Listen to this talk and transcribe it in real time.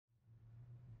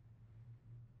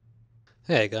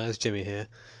Hey guys, Jimmy here.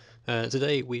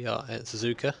 Today we are at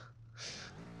Suzuka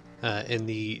in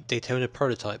the Daytona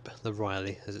prototype, the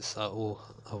Riley, as it's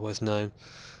always known.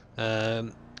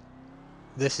 Um,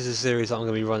 this is a series that I'm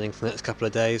going to be running for the next couple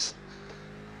of days,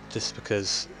 just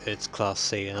because it's Class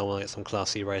C and I want to get some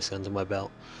Class C racing under my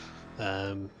belt.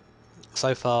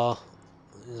 So far,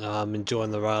 I'm enjoying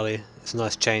the Riley. It's a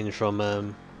nice change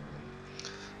from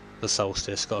the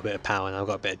Solstice. Got a bit of power now,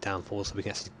 got a bit of downforce, so we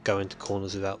can actually go into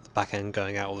corners without the back end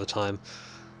going out all the time.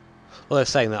 Although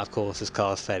saying that, of course, this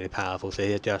car is fairly powerful, so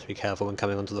you have to be careful when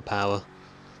coming onto the power.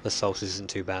 The Solstice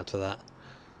isn't too bad for that.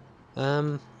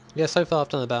 Yeah, so far I've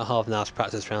done about half an hour's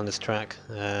practice around this track.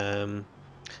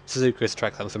 Suzuka is a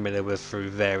track that I'm familiar with through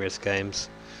various games,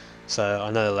 so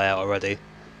I know the layout already,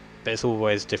 but it's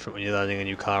always different when you're learning a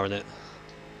new car in it.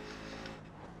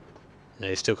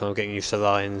 You're still kind of getting used to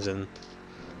lines and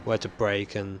where to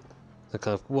brake and the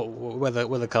kind of where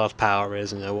the car's power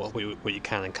is and what you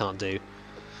can and can't do.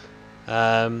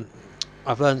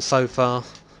 I've learned so far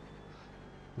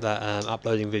that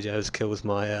uploading videos kills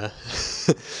my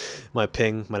my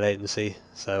ping, my latency,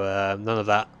 so none of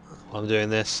that while I'm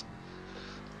doing this,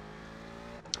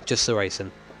 just the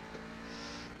racing.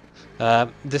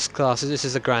 This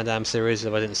is a Grand Am series,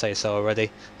 if I didn't say so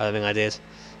already. I don't think I did,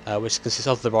 which consists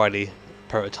of the Riley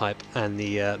prototype and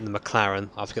the McLaren.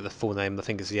 I forget the full name, I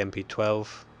think it's the MP12,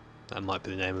 that might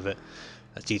be the name of it,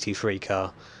 a GT3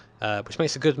 car. Which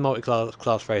makes a good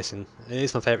multi-class racing. It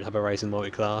is my favourite type of racing,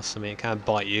 multi-class. I mean, it can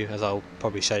bite you, as I'll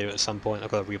probably show you at some point.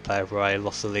 I've got a replay of where I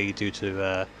lost the lead due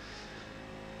to,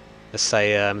 let's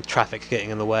say, traffic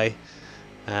getting in the way,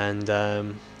 and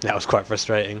that was quite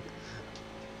frustrating.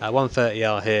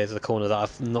 130R here is the corner that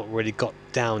I've not really got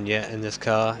down yet in this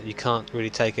car. You can't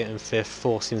really take it in fifth.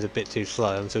 Fourth seems a bit too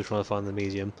slow. I'm still trying to find the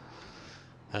medium.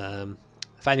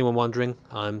 For anyone wondering,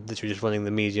 I'm literally just running the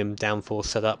medium downforce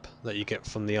setup that you get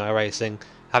from the iRacing.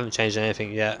 I haven't changed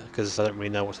anything yet because I don't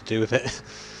really know what to do with it.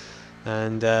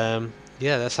 And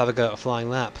yeah, let's have a go at a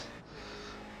flying lap.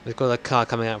 We've got a car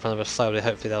coming out in front of us slowly.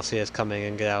 Hopefully they'll see us coming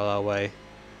and get out of our way.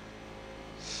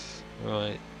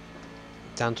 Right,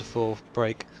 down to fourth,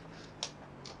 brake.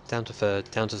 Down to third,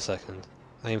 down to second.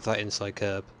 Aim for that inside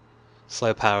curb.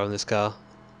 Slow power on this car.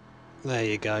 There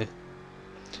you go.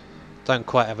 Don't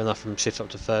quite have enough from shift up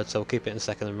to third, so I'll keep it in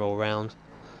second and roll round.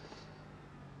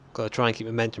 Got to try and keep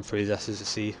momentum through this, as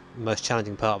it's the most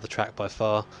challenging part of the track by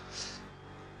far.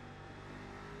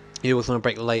 You always want to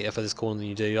brake later for this corner than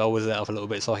you do. I always let off a little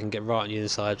bit so I can get right on the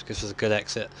inside because there's a good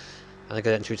exit and a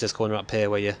good entry to this corner up here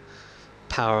where you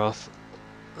power off.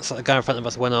 So the guy in front of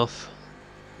us went off,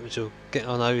 which will get.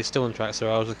 Oh no, he's still on track,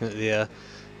 so I was looking at the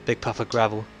big puff of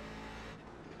gravel.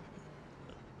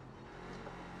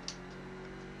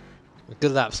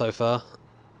 Good lap so far.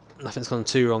 Nothing's gone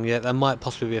too wrong yet. There might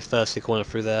possibly be a thirsty corner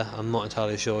through there. I'm not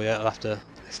entirely sure yet. I'll have to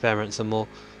experiment some more.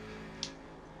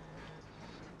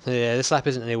 So yeah, this lap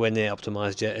isn't anywhere near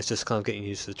optimised yet. It's just kind of getting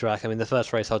used to the track. I mean, the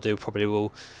first race I'll do probably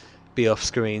will be off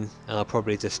screen, and I'll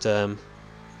probably just you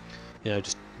know,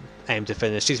 just aim to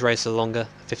finish. These races are longer,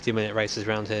 50-minute races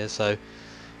around here, so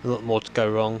a lot more to go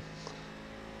wrong.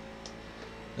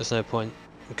 There's no point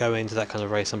going into that kind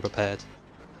of race unprepared.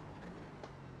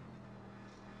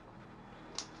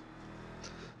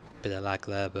 Bit of lag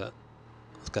there, but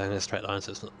it's going in a straight line, so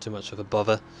it's not too much of a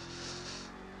bother.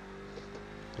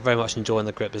 Very much enjoying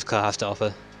the grip this car has to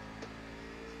offer.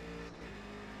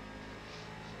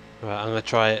 Right, I'm going to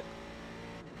try it.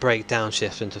 Brake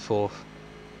downshift into fourth.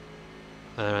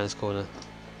 And around this corner.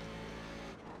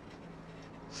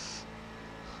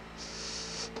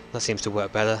 That seems to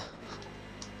work better.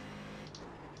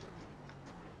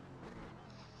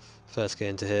 First get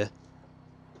into here.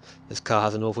 This car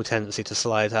has an awful tendency to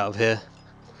slide out of here.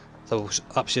 So we'll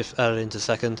upshift early into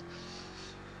second.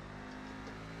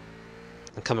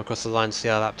 And come across the line to see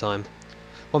our lap time.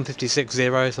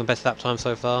 1:56.0 is my best lap time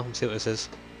so far. Let's see what this is.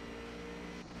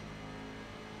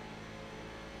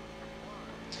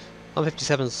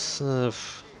 1:57's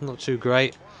not too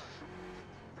great.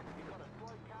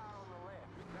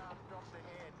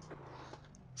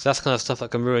 So that's kind of stuff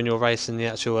that can ruin your race in the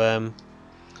actual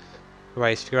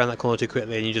race. If you go around that corner too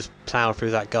quickly and you just plough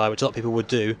through that guy, which a lot of people would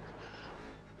do,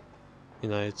 you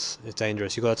know, it's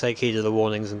dangerous. You've got to take heed of the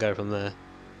warnings and go from there.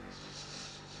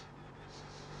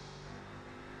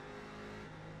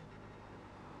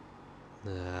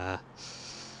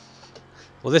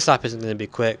 Well, this lap isn't going to be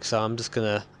quick, so I'm just going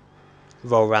to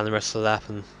roll around the rest of the lap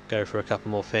and go through a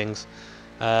couple more things.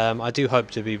 I do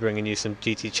hope to be bringing you some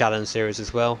GT Challenge series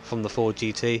as well from the Ford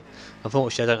GT.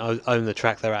 Unfortunately, I don't own the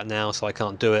track they're at now, so I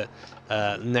can't do it.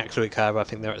 Next week, however, I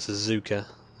think they're at Suzuka,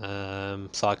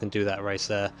 so I can do that race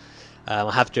there.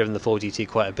 I have driven the 4GT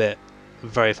quite a bit.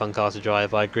 Very fun car to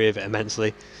drive. I agree with it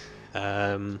immensely.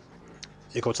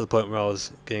 It got to the point where I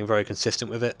was getting very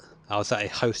consistent with it. I was at a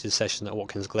hosted session at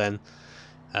Watkins Glen.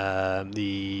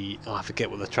 I forget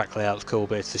what the track layout's called,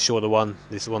 but it's the shorter one.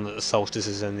 This is the one that the Solstice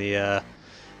is in the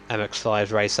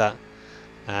MX-5 race at,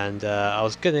 and I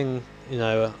was getting,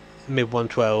 mid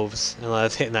 112s, and I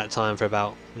was hitting that time for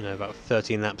about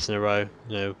 13 laps in a row.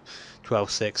 12.6,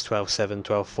 12.7,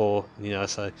 12.4.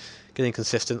 So getting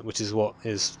consistent, which is what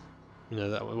is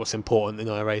what's important in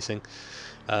iRacing.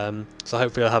 So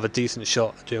hopefully I'll have a decent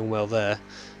shot at doing well there.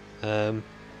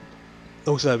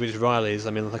 Also with Riley's,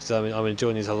 like I said, I'm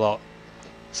enjoying these a lot.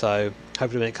 So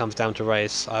hopefully when it comes down to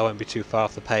race, I won't be too far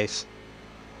off the pace.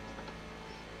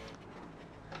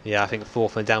 Yeah, I think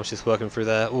fourth and down just working through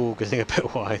there. Ooh, getting a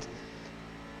bit wide.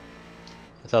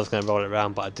 I thought I was going to roll it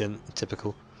around, but I didn't.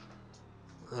 Typical.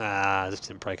 I just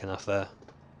didn't brake enough there.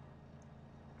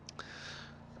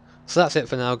 So that's it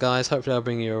for now, guys. Hopefully I'll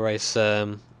bring you a race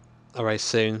soon.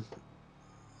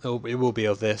 It will be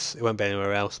of this. It won't be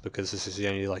anywhere else because this is the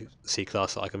only C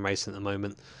class that I can race in at the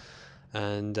moment.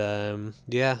 And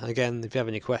yeah, again, if you have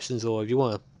any questions or if you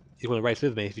want to race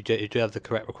with me, if you do have the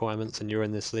correct requirements and you're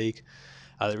in this league,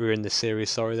 we're in this series,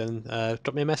 sorry, then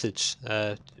drop me a message.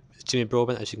 Jimmy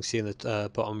Broadbent, as you can see in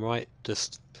the bottom right.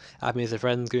 Just add me as a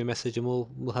friend, give me a message, and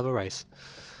we'll have a race.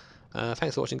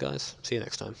 Thanks for watching, guys. See you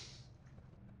next time.